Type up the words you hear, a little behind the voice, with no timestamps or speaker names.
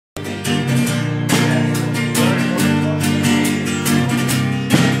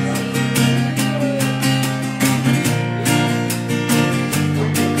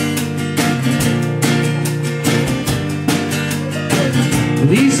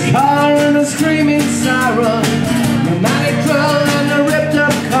car and a screaming siren, pneumatic drill and a ripped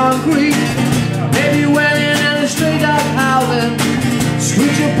up concrete, baby wailing and a straight up howling,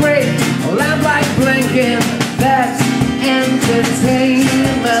 screech a brake, a lamp light blinking. That's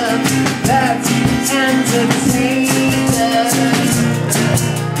entertainment. That's entertainment.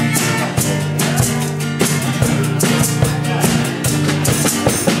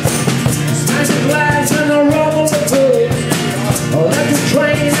 Smash the glass and a rumble of boots, electric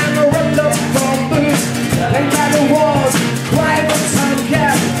train and a ripped up phone booth, and by the walls, quiet but time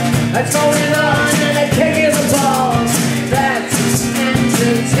cap. That's going on and a kick in the balls. That's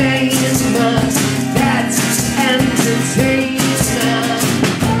entertainment. That's entertainment.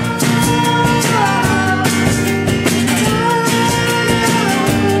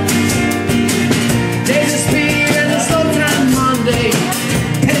 Days of speed and a slow time Monday,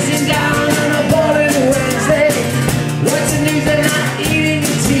 pissing down on a boring Wednesday. What's the news? They're not eating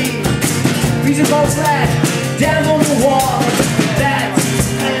the tea. Freezing cold flat down on the wall. That's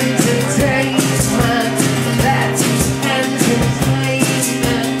entertainment. That's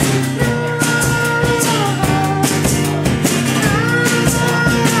entertainment.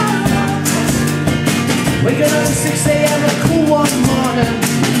 Waking up at 6 a.m. a cool one morning,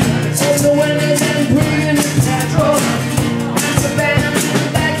 open the windows and breathing in petrol. And the band in the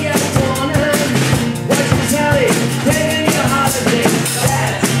backyard corner, watching telly, craving your holiday.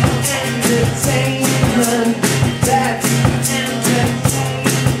 That's entertainment. That's entertainment.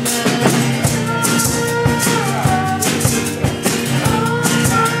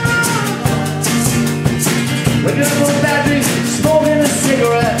 Waking up on batteries, smoking a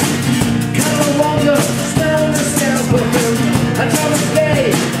cigarette, kind of wonder, smelling the stale perfume. I try to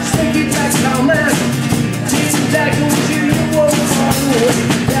stay, sticky black helmet, jeans and jacket with you, you won't fall away.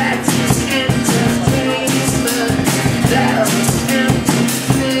 That's entertainment. That's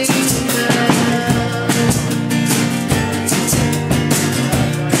entertainment.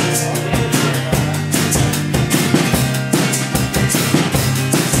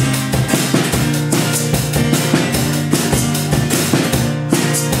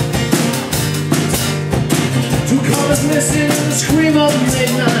 Two colors missing in the scream of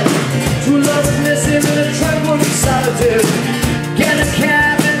midnight, two lovers missing in the tranquil solitude. Get a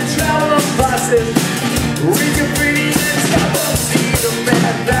cab and travel on buses, read your graffiti and stop on see the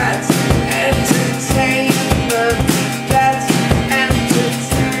man. That's entertainment. That's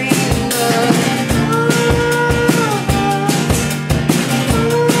entertainment.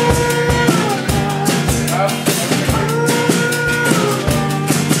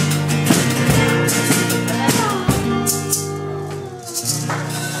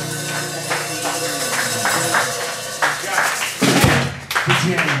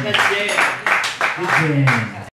 Good jam. Good jam.